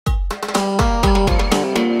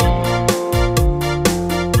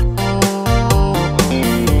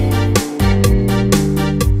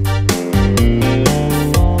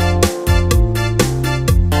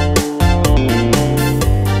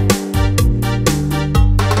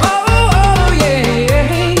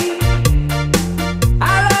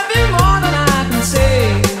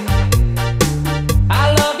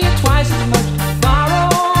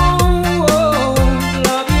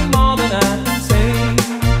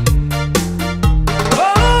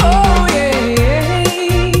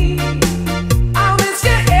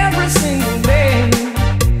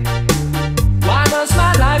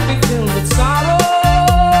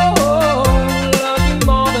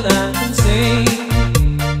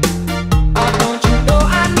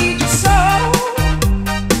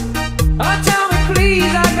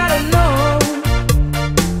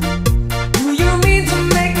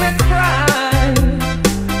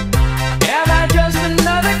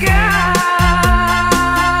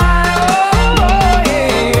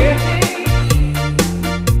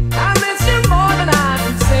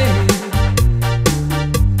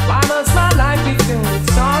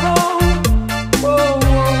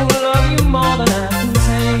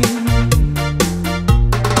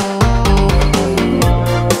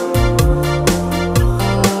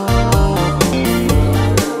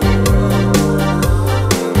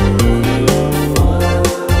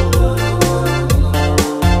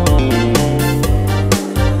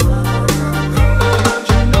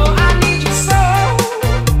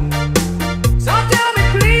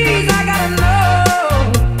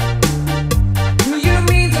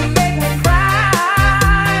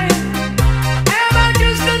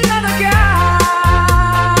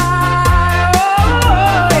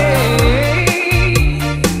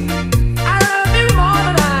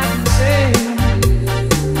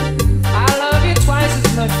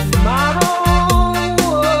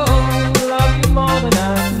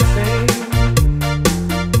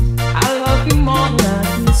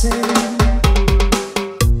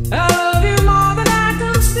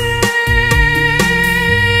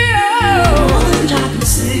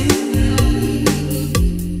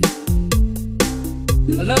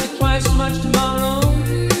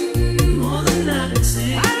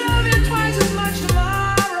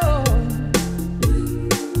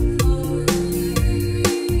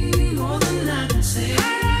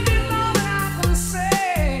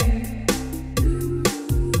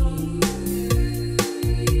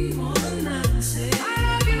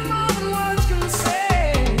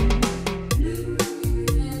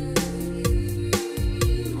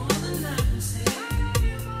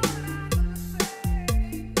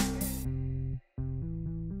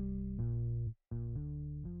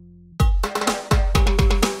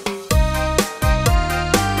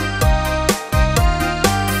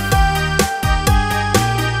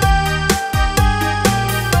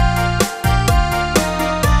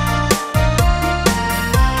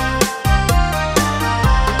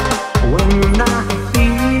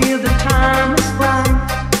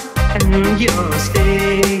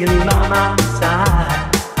my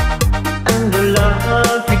side, and the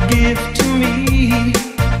love you give to me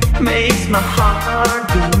makes my heart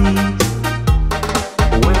beat.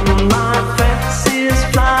 When my fancies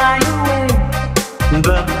fly away,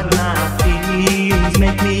 but my feelings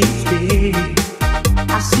make me stay,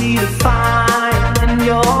 I see the fire in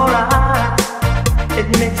your eyes, it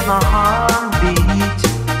makes my heart beat.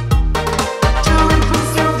 Do it, we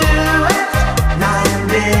still do it, night and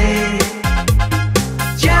day.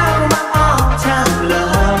 You're my all-time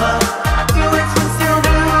lover. Do it, we still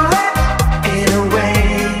do it, in a way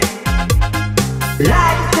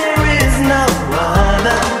like there is no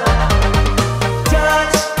other.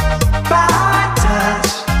 Touch by touch,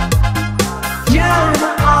 you're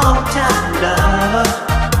my all-time lover.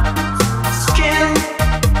 Skin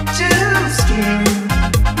to skin,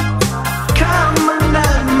 come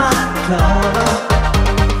under my cover.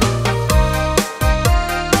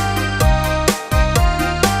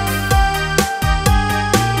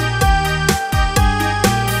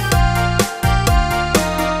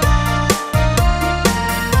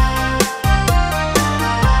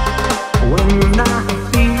 When I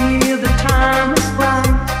feel the time is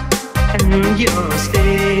right and you're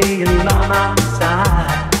staying by my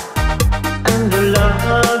side, and the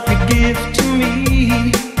love you give to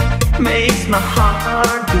me makes my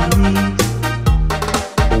heart beat.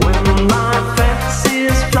 When my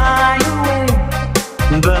fancies fly away,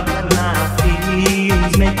 but my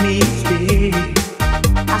feelings make me stay,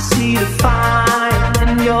 I see the fire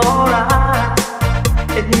in your eyes,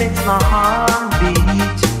 it makes my heart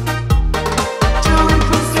beat. Do it,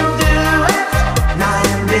 we still do it, night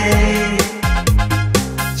and day.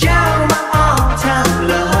 You're my all-time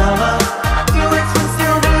lover. Do it, we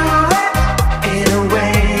still do it, in a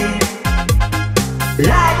way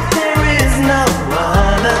like there is no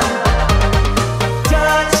other.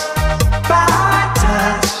 Touch by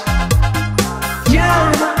touch, you're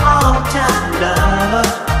my all-time lover.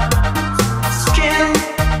 Skin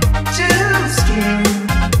to skin,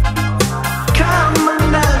 come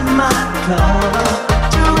under my cover.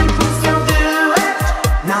 Do it, we still do it,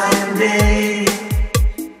 night and day.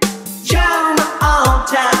 You're my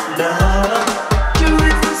all-time lover. Do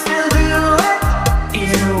it, we still do it,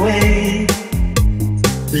 in a way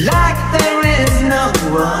like there is no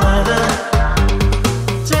other.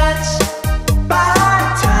 Touch by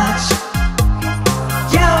touch,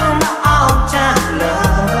 you're my all-time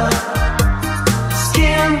lover.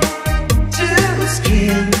 Skin to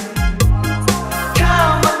skin,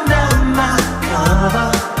 come under my cover.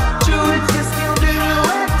 Do it, we still do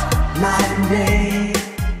it, night and day.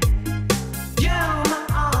 You're my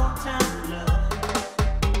all-time lover.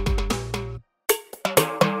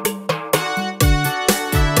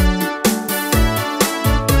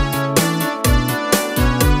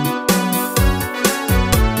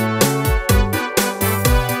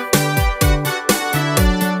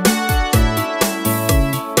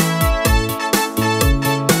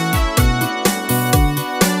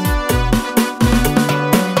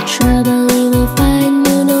 Trouble will find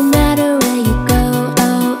you no matter where you go.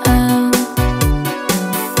 Oh, oh.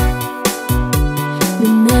 No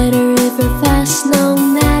matter if you're fast, no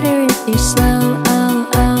matter if you're slow. Oh,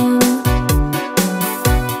 oh.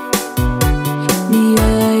 The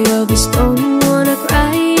eye of the storm, wanna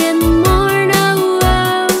cry anymore. No,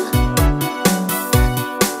 oh.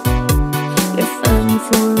 You're fun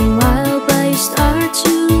for a while, but you start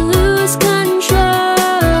to lose control.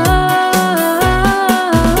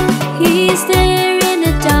 He's there in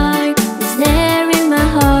the dark, he's there in my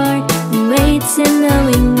heart. He waits in the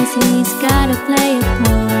wings, he's gotta play a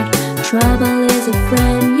part. Trouble is a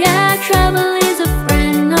friend, yeah, trouble is a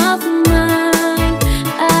friend of mine.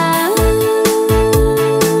 Oh.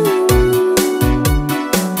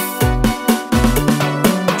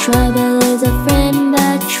 Trouble is a friend,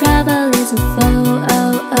 but trouble is a foe.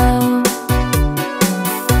 Oh, oh.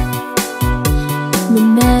 No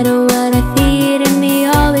matter what I feed in me,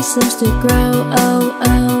 always seems to grow. Oh,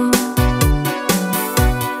 oh.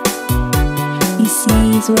 He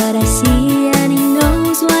sees what I see and he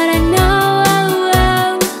knows what I know. Oh,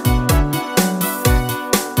 oh.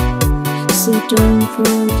 So don't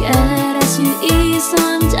forget as you ease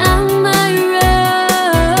on down my road.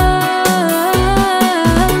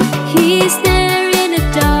 He's there in the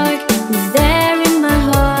dark, he's there in my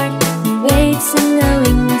heart. He waits in the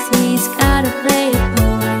wings, he's gotta play a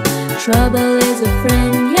part. Trouble is a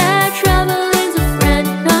friend, yeah, trouble is a friend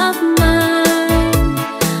of mine.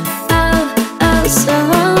 Oh, oh, so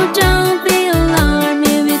don't be alarmed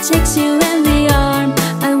if it takes you in the arm.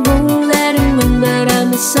 I won't let him win, but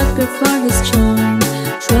I'm a sucker for his charm.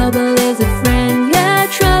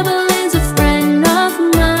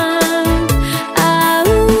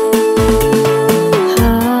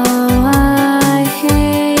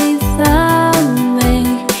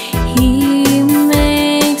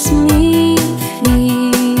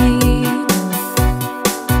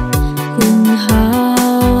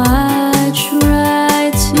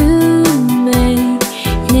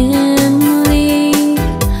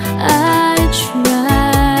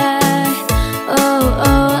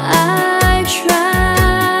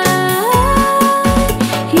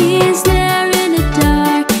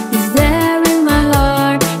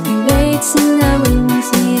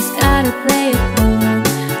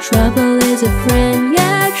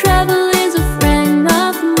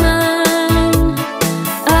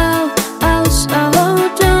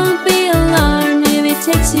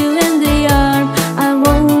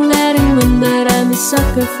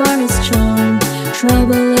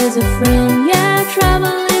 Trouble is a friend, yeah,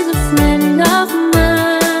 trouble is a friend of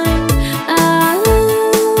mine. Ah,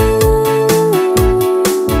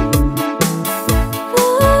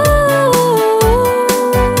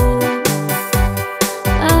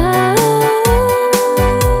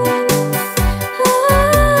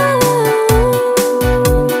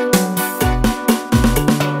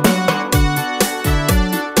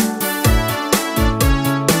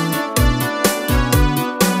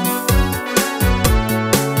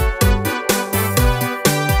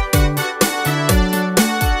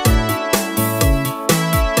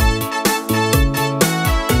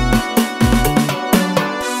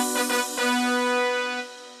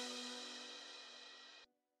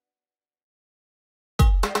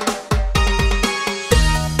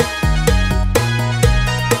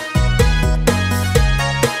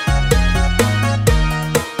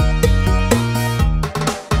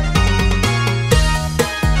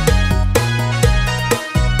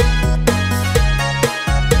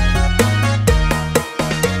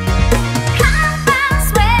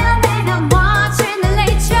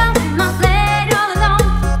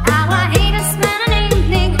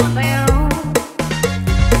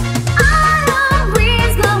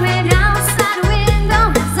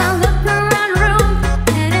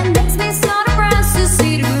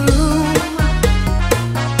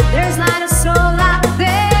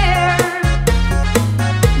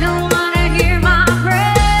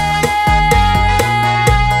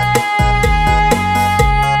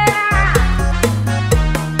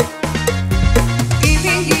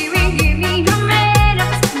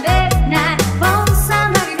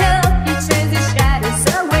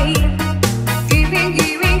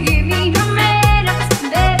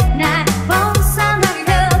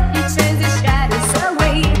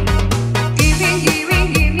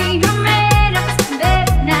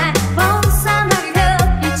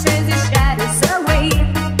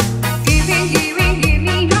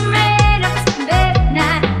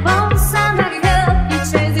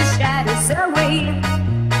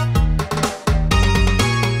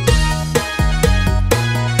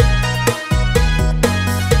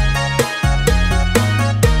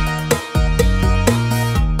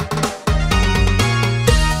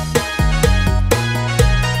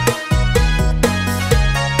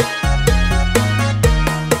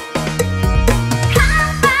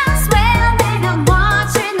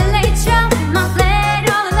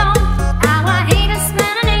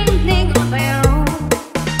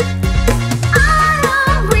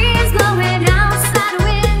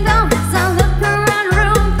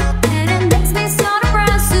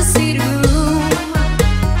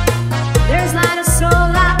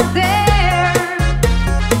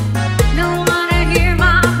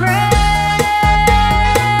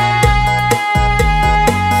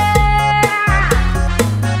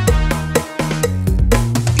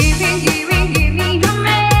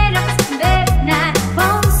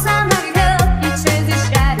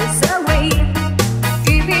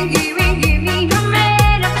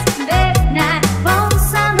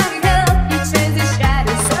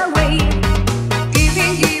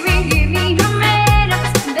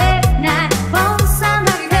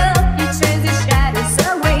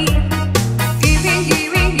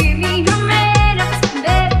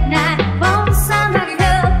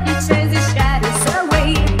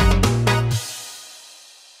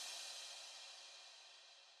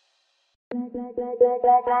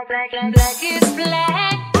 Black is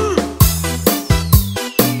black.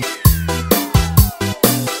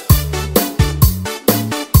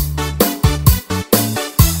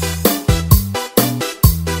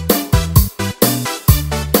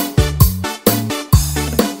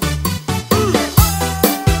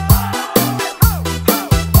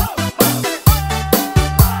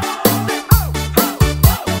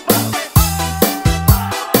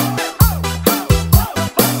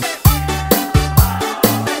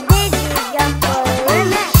 Did you jump for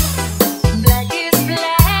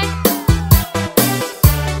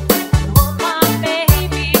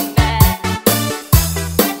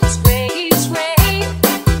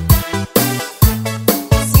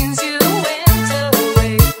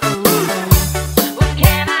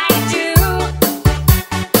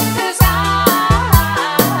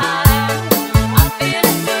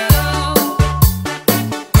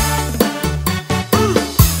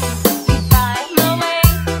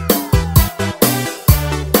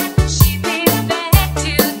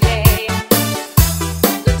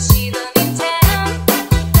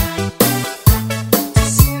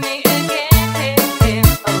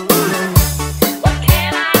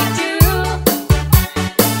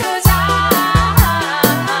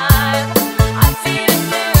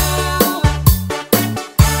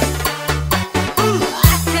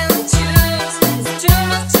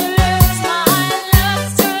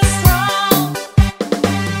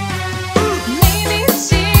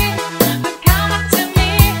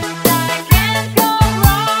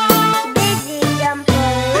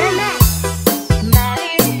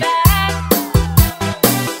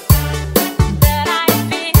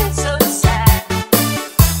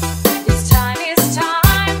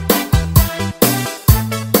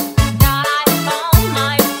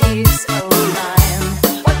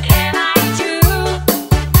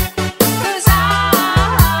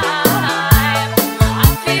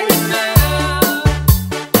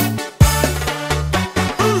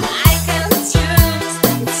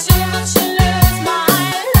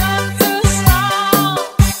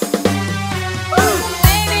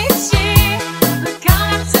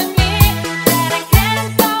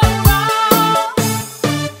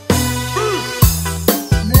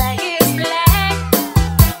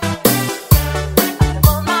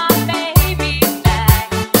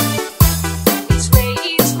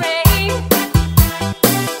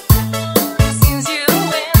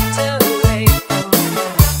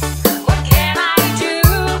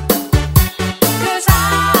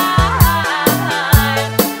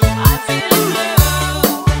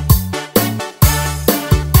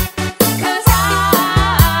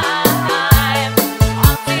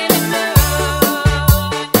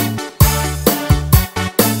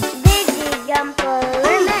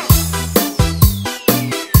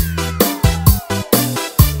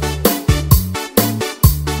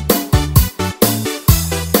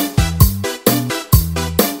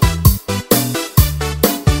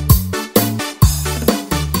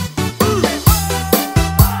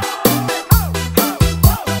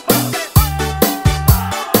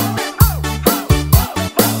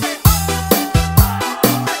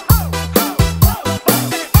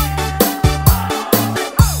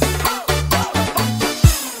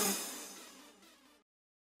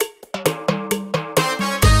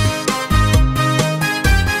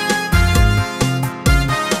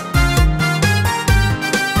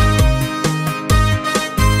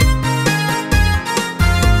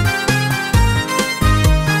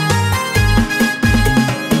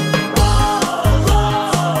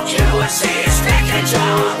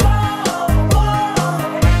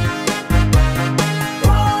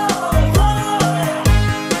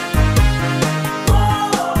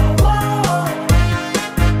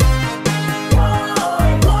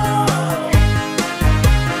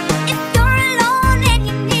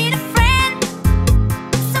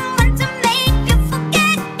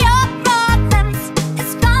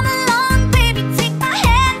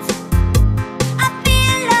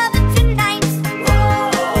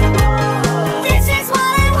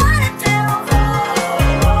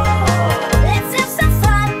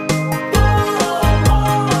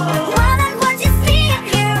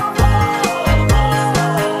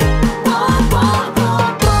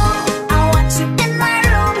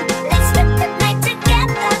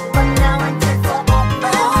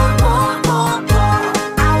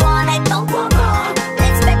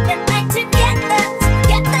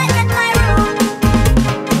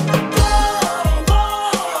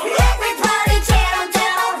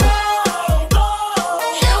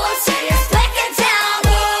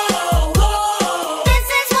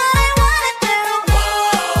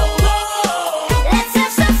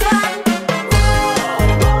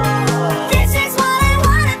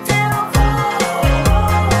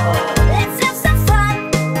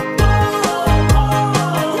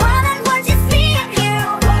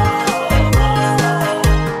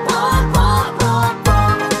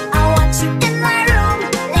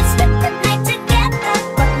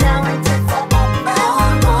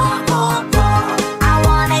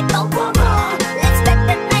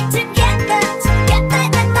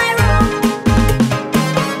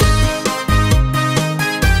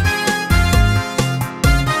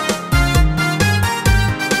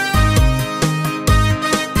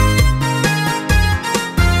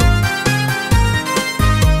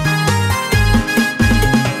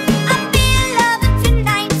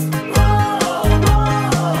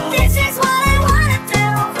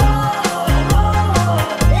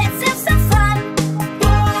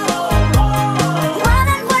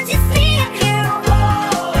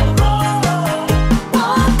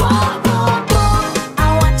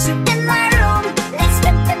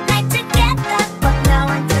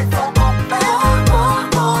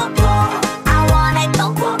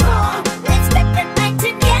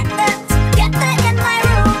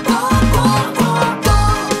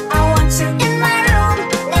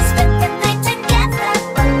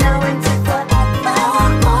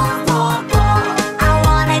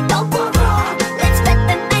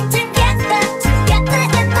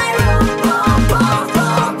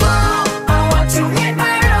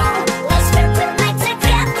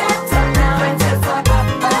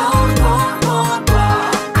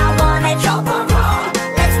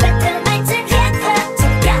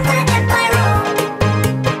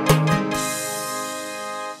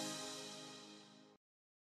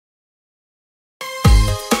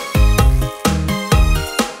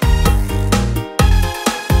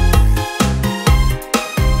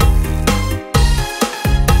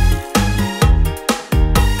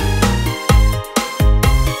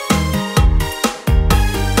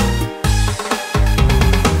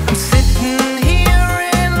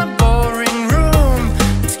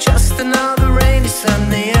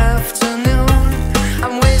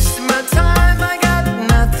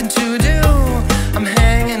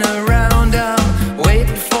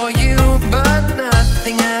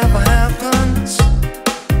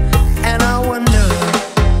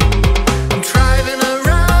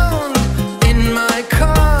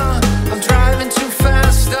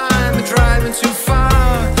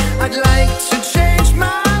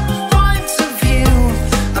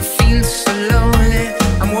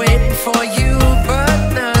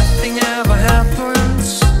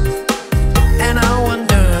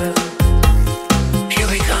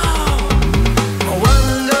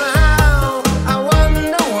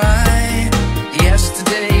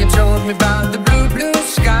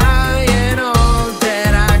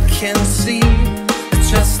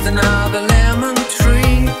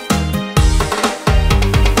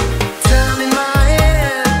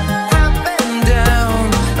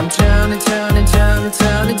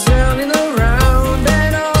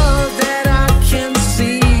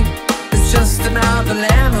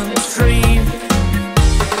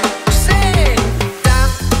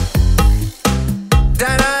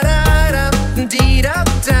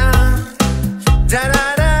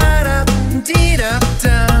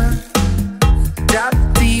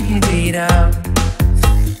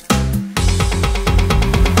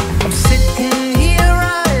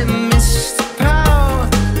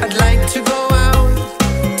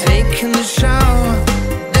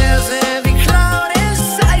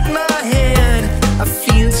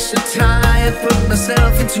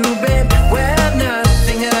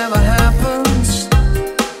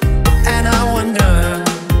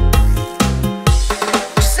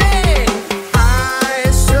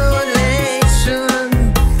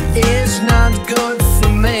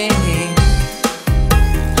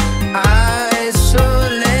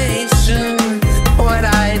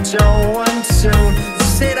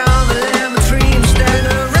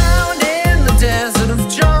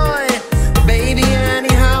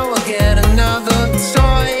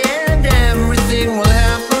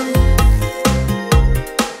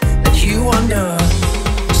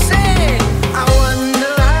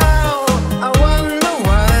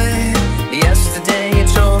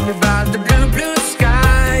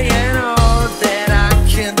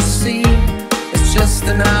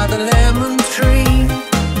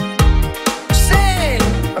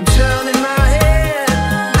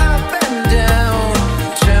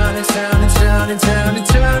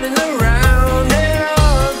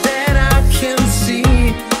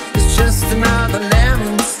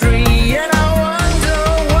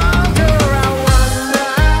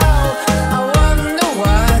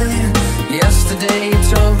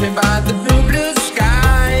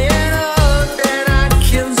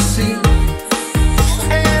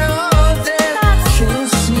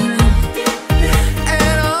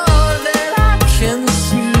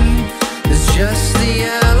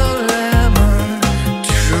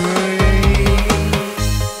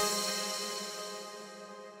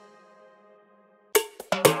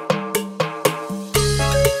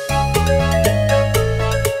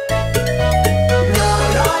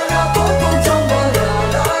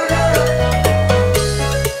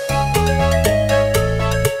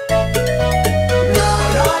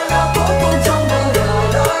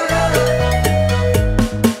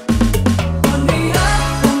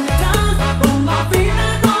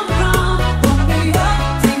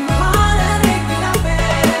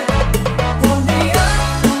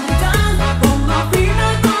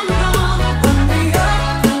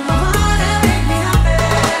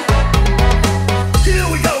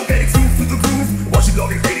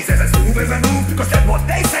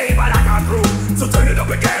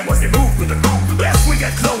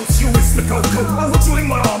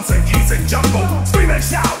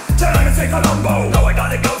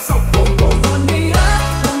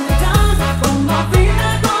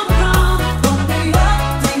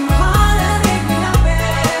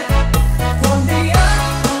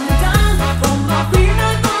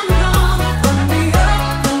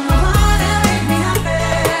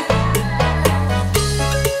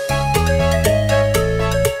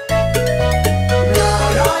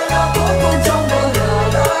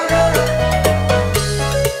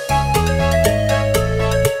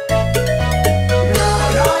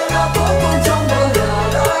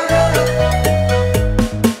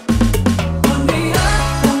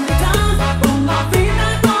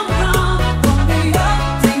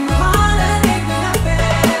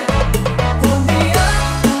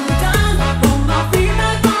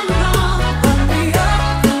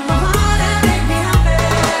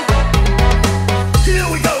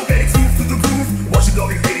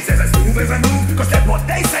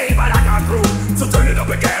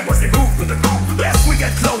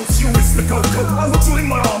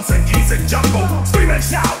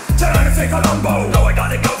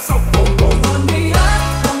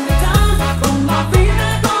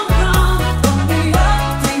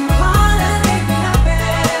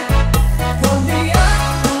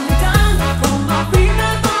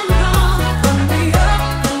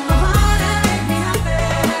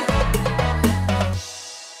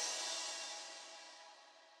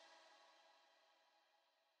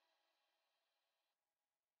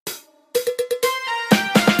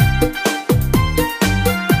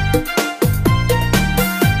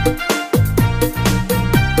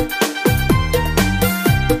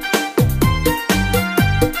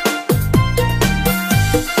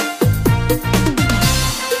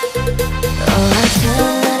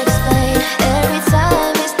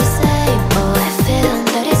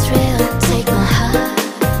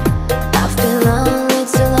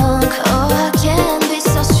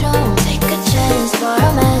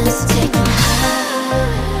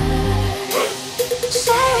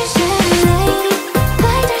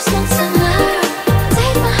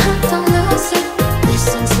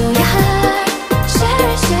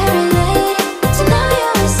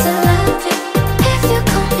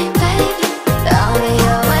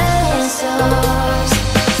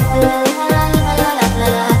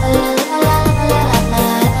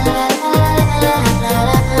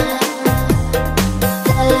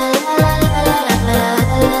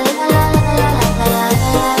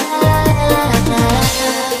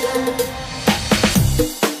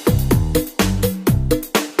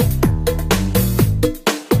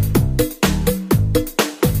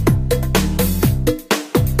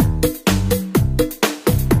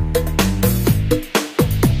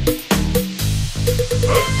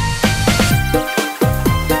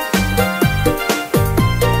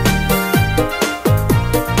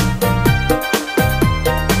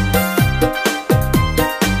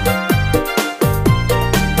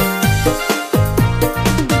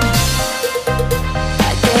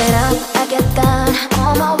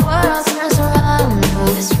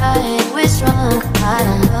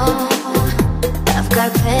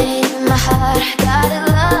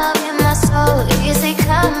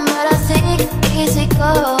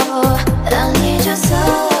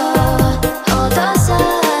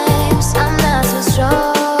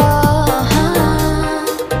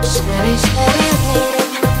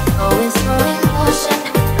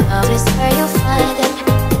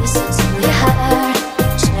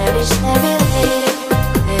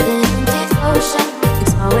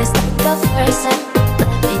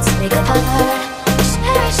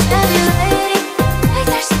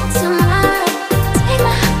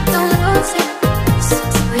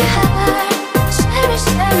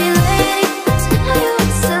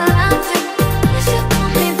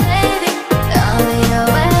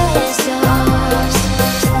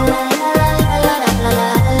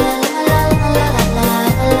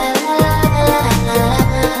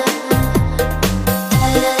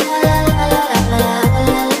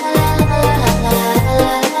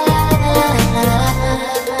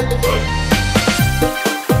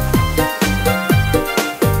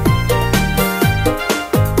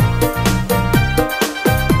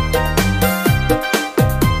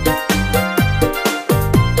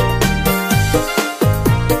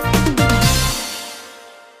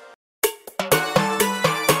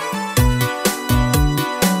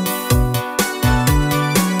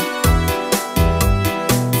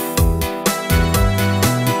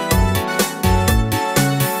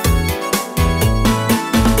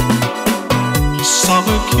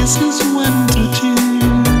kisses went to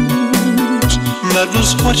tears. That was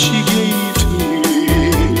what she gave to me.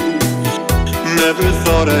 Never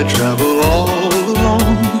thought I'd travel all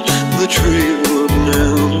along the trail of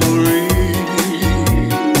memory.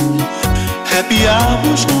 Happy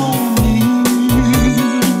hours, long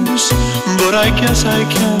years, but I guess I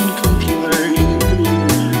can't complain,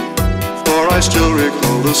 for I still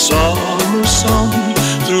recall the summer sun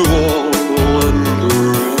through all the winter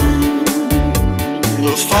rain.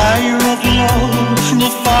 The fire of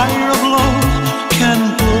love can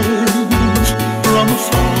burn from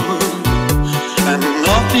afar, and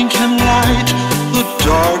nothing can light the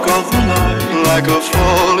dark of the night like a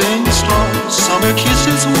falling star. Summer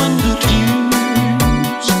kisses, winter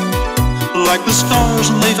tears, like the stars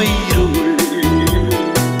and they fade away,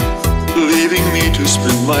 leaving me to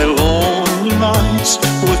spend my lonely nights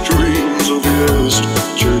with dreams of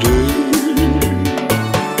yesterday.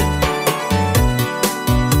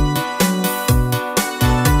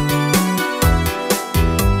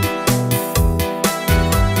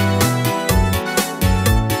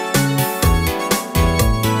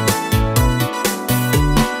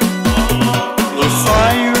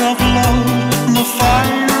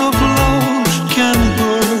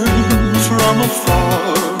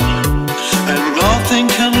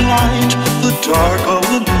 Dark of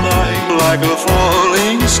the night, like a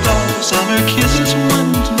falling star. Summer kisses,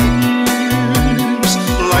 winter years,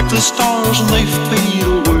 like the stars and they fade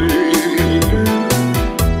away,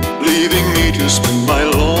 leaving me to spend my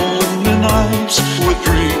lonely nights with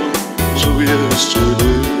dreams of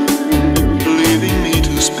yesterday. Leaving me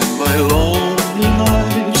to spend my lonely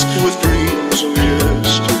nights with dreams of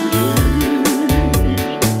yesterday.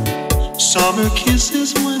 Summer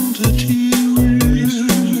kisses, winter tears.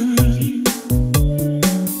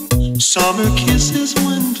 Summer kisses,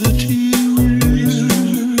 winter tears.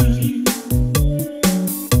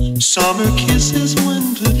 Summer kisses,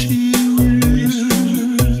 winter tears.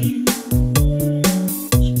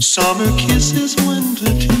 Summer kisses,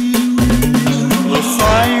 winter tears. The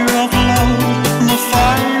fire of love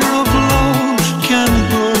can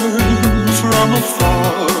burn from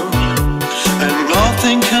afar, and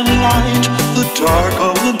nothing can light the dark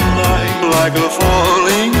of the night like a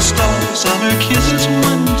falling star. Summer kisses,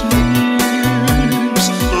 winter tears,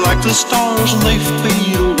 like the stars and they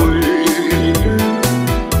fade away,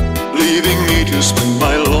 leaving me to spend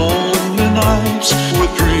my lonely nights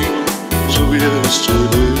with dreams of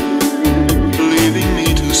yesterday. Leaving me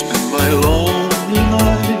to spend my lonely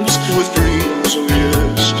nights with dreams of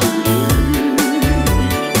yesterday.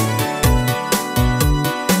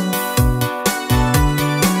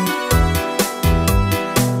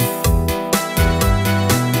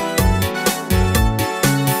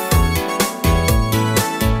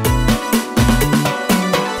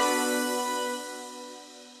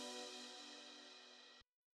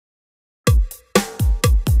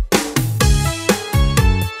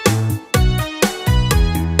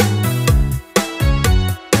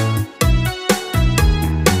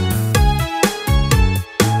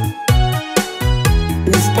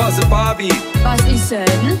 Barbie, was ist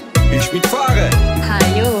denn? ich mitfahre.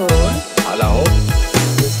 Hallo? Alla hopp.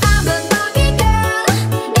 I'm a Barbie girl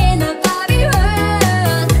in a Barbie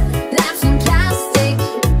world. Life's fantastic,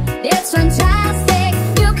 it's fantastic.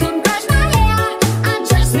 You can brush my hair and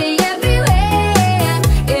dress me everywhere.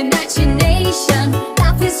 Imagination,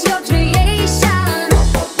 life is your creation.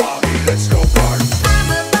 Barbie, let's go party. I'm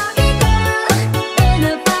a Barbie girl in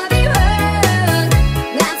a Barbie world.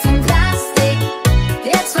 Life's fantastic,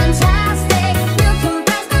 it's fantastic. You can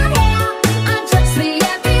brush my hair and dress me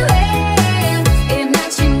everywhere.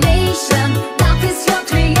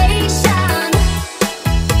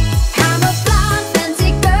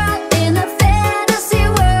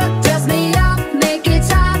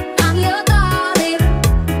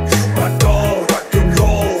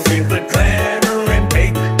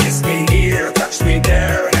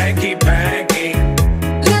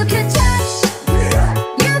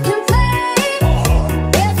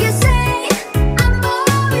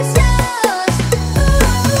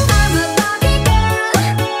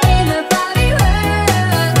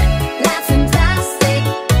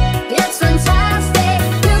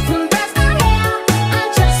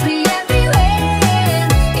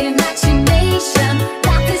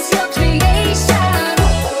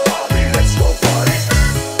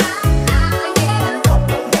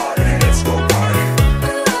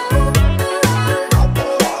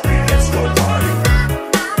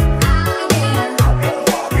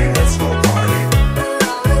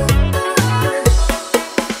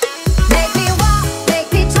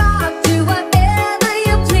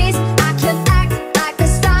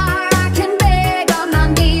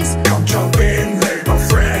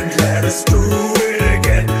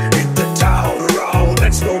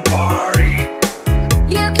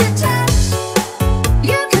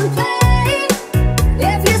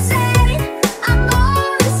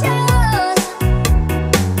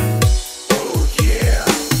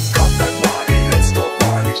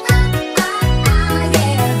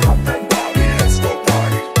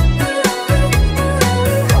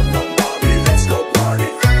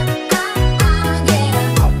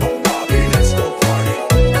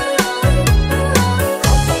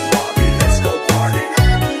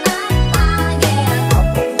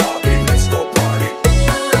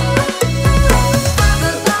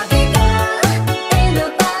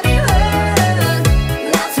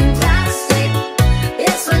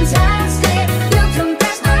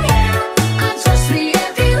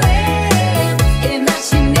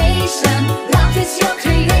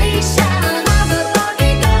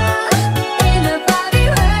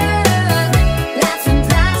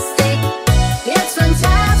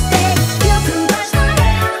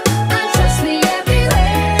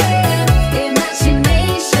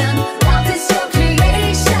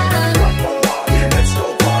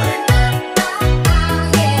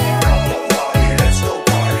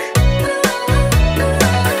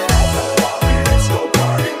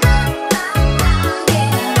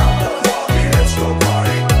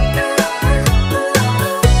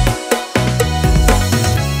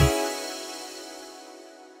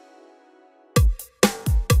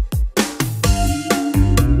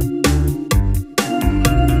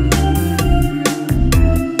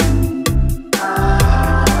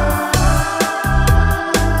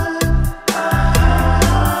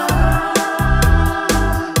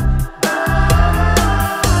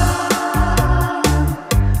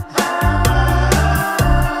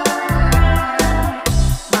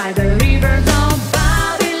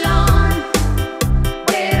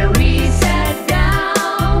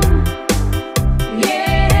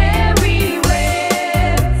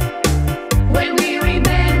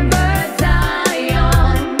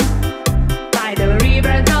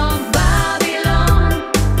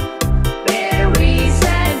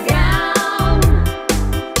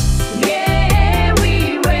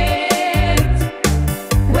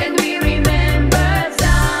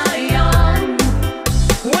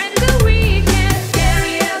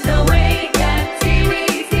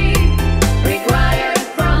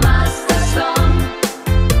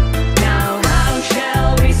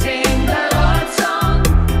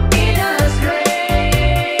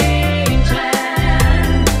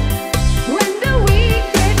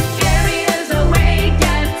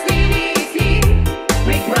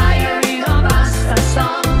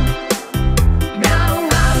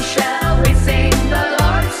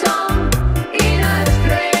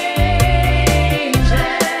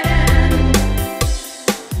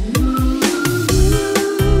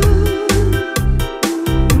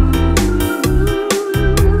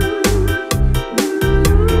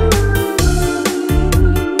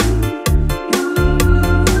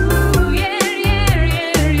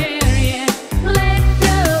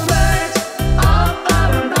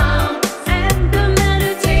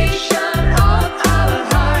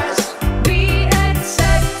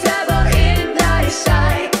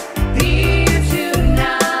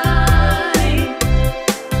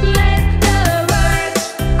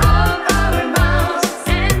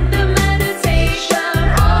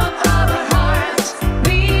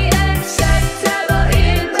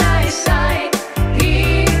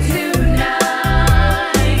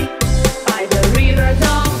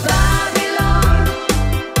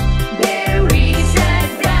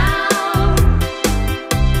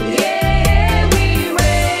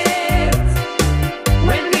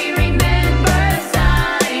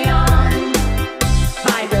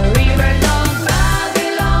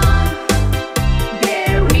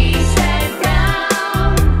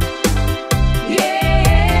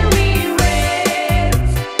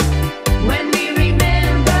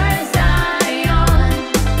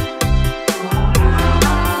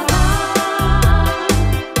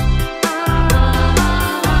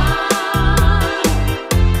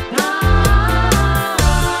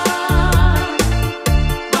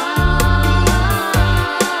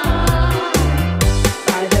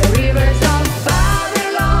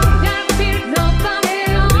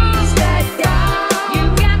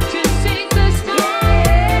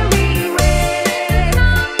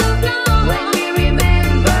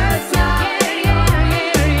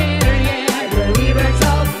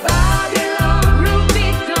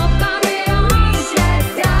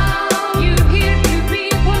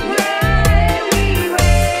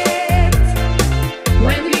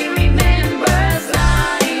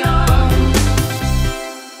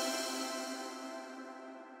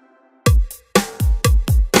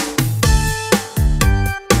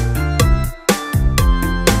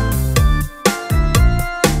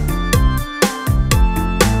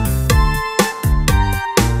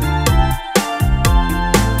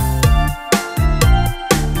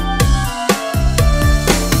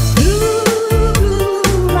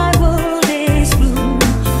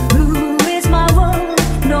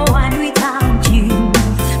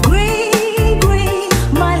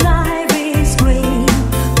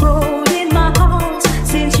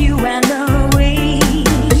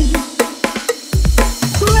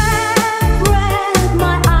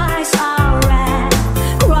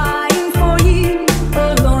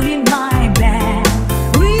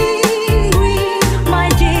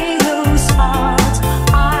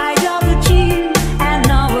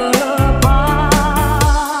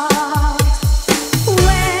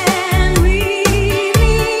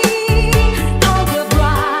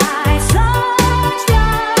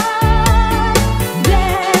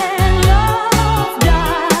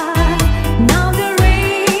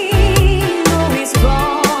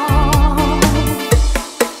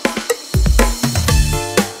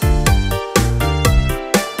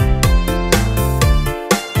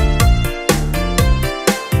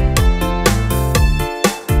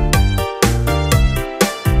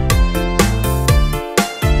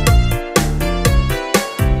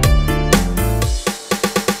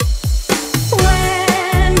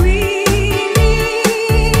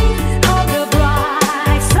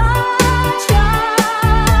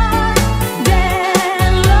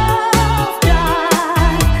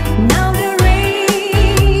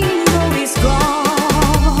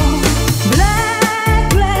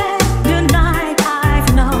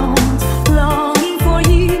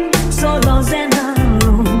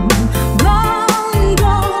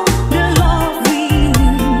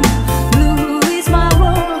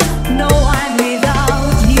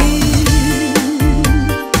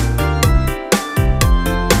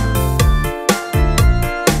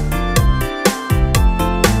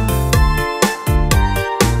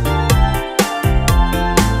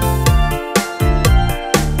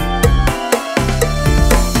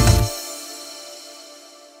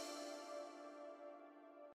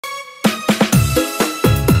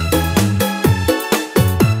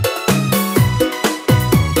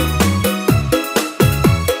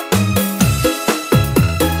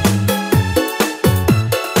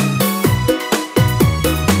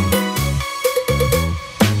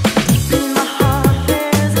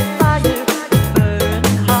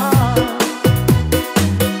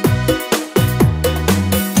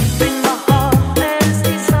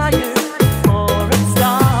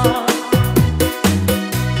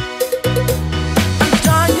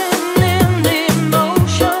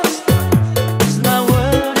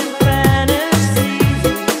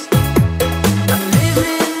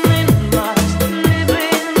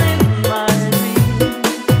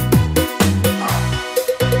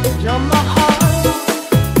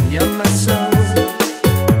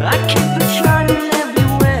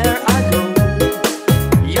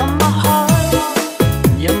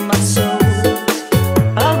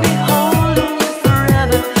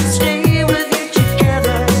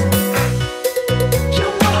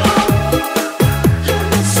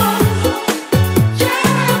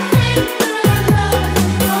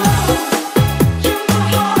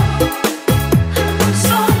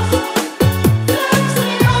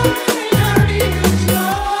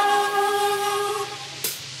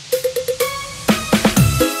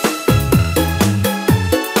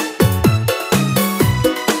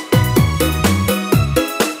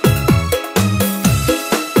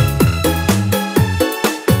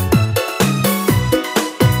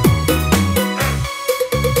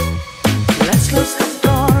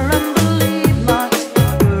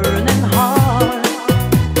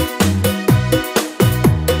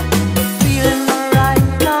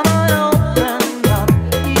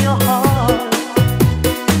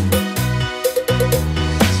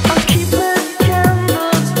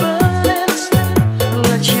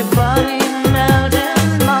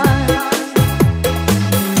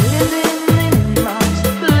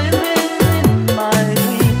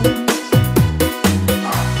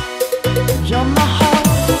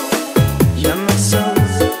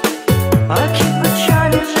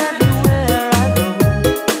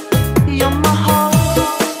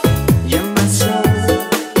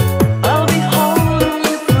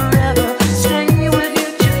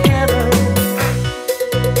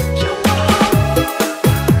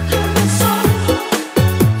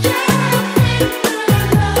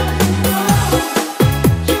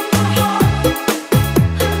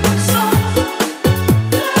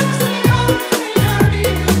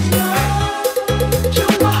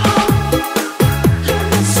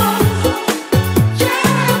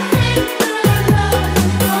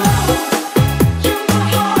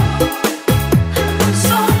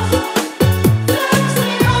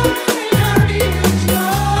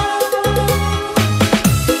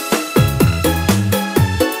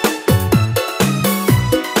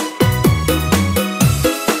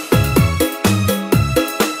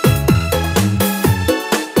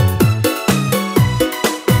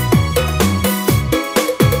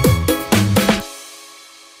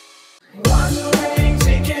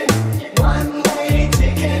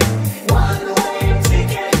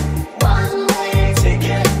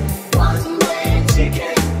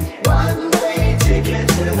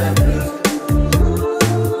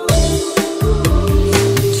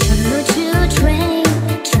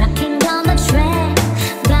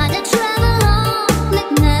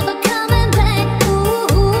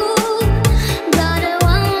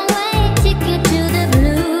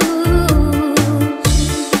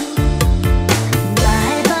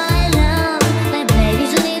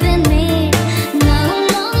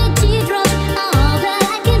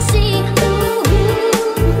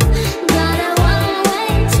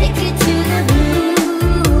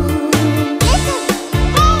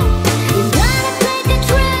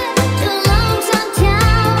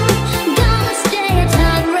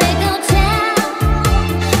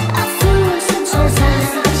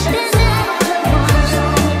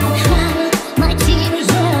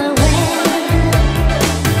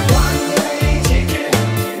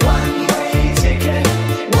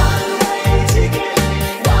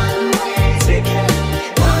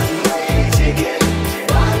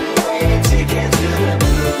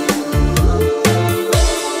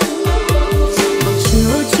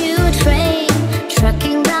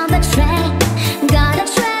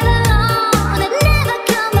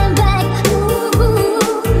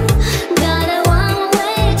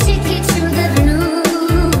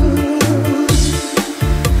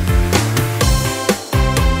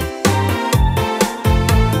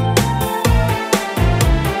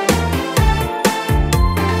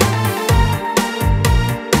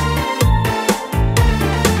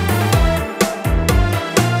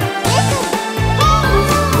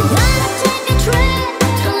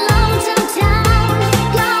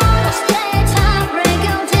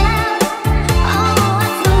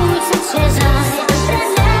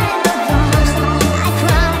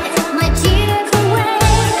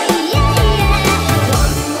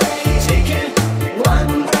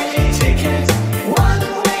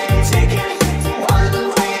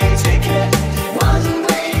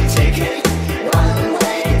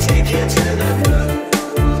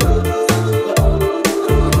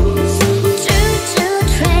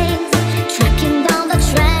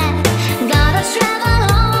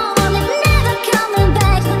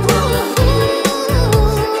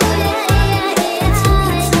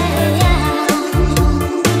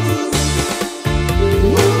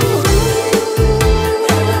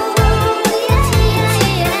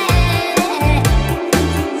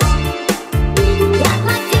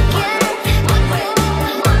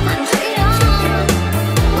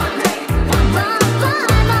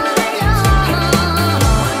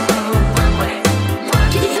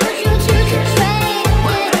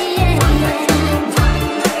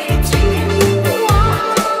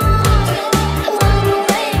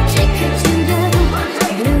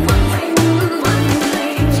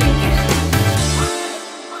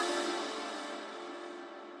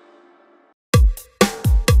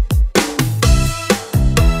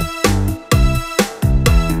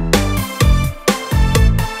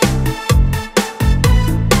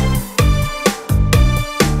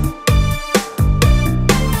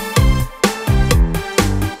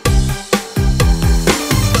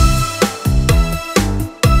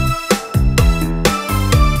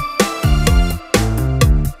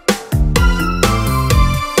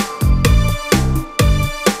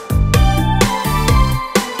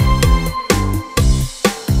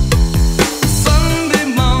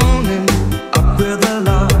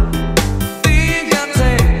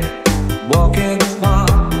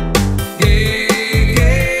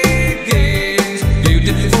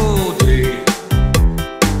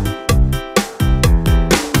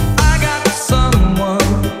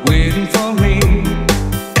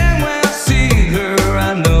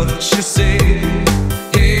 you say.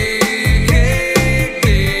 Hey, hey,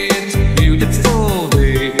 hey, it's a beautiful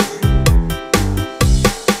day.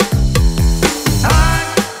 Hot,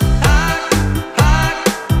 hot, hot,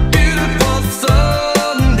 beautiful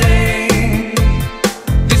Sunday.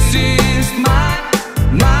 This is my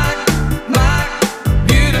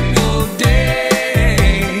beautiful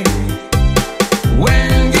day.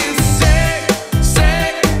 When you say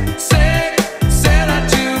that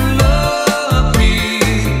you love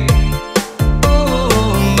me,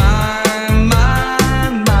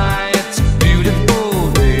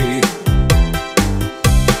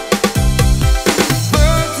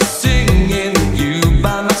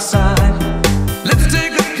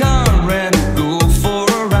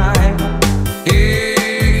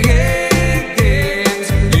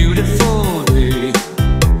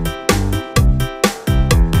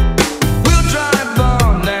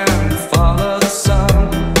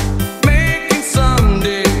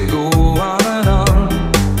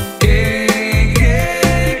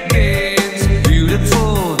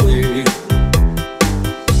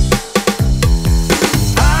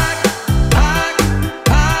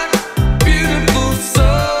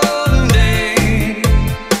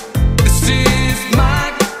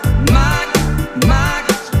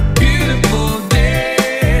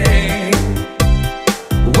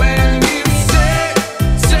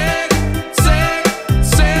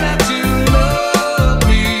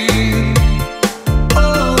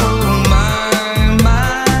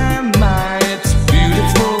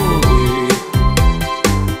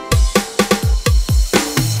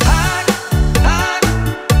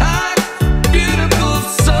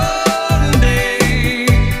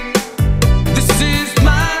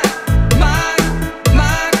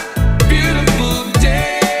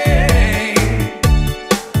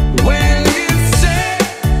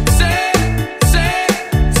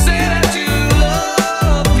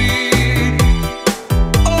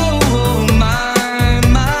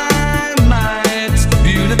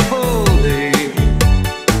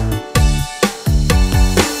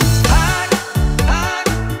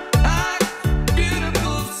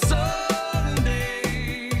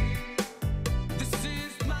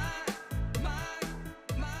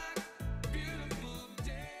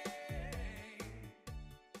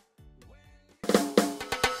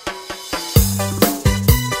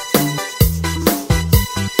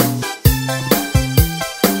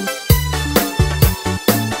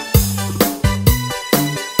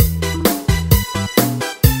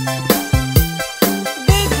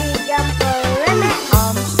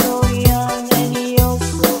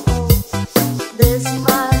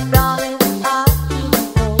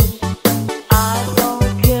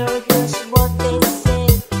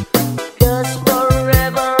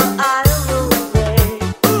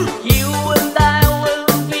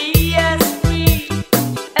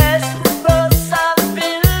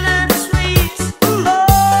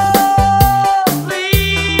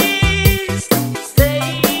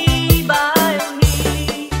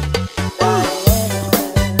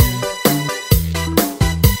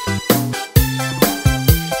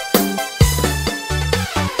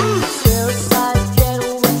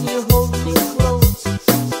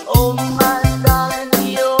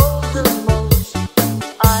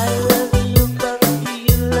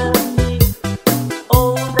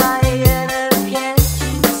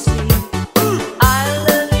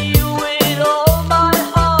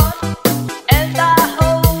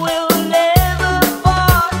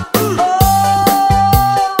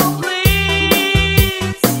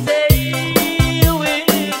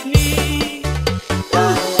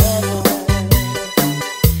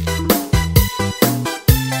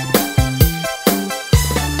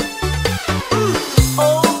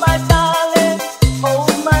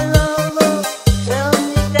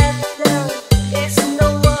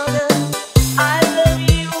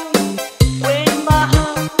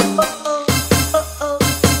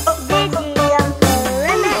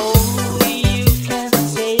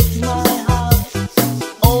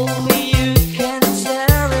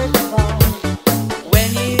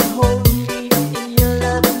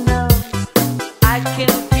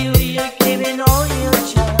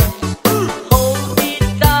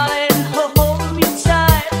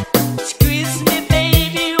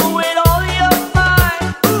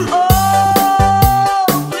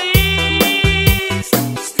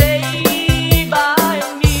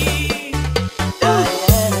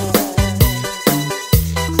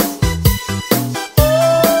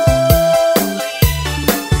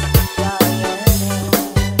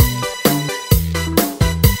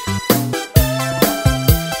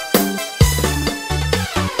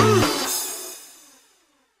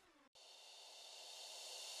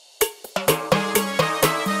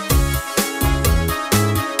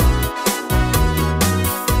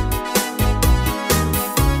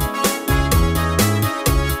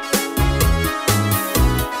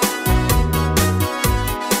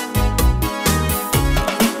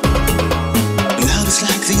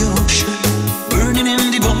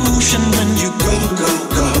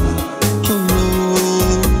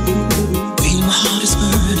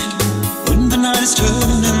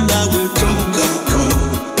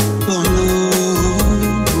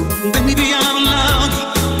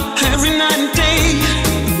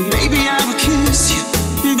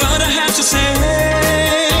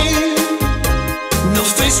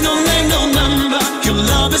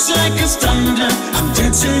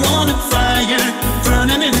 dancing on a fire,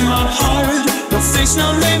 burning in my heart. No face,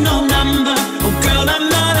 no name, no number. Oh girl, I'm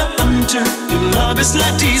not a hunter. Your love is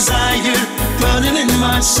like desire, burning in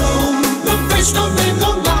my soul. No face, no name,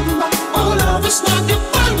 no number. Oh love is like a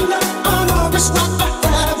thunder. Oh love is not the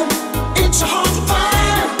heaven. It's a heart of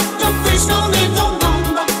fire. No face, no name, no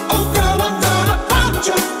number. Oh girl, I'm not a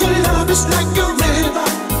hunter. Your love is like a river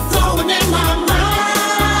flowing in my mind.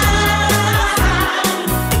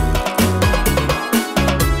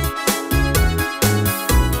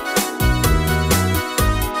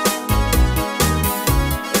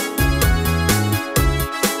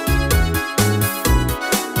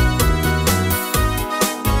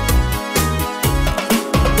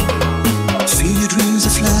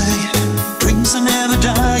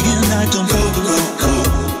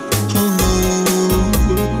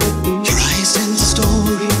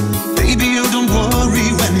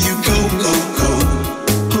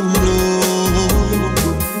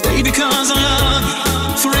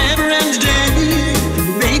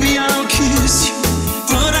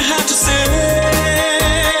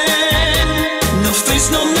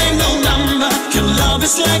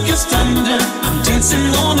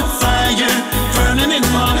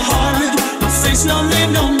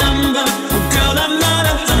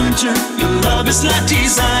 It's like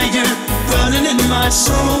desire, burning in my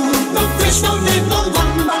soul. No face, no name, no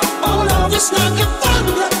number. Oh, love is like a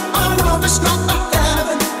thunder. Oh, love is not the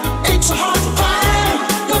heaven. It's a heart of fire.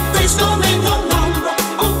 No face, no name, no number.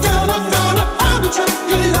 Oh, girl, I'm not a hunter.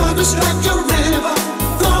 Your love is like a river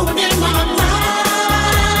flowing in my mind.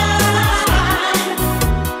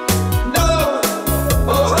 No, oh,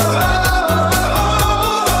 oh, oh,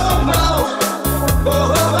 no, oh, oh, oh.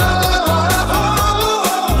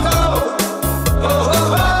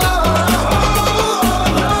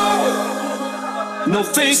 No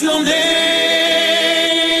face, no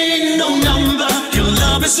name, no number. Your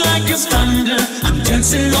love is like a thunder. I'm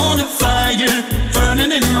dancing on a fire,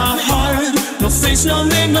 burning in my heart. No face, no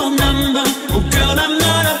name, no number. Oh girl, I'm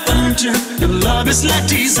not a hunter. Your love is like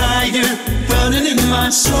desire, burning in my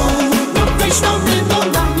soul. No face, no name, no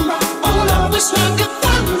number. Oh love is like a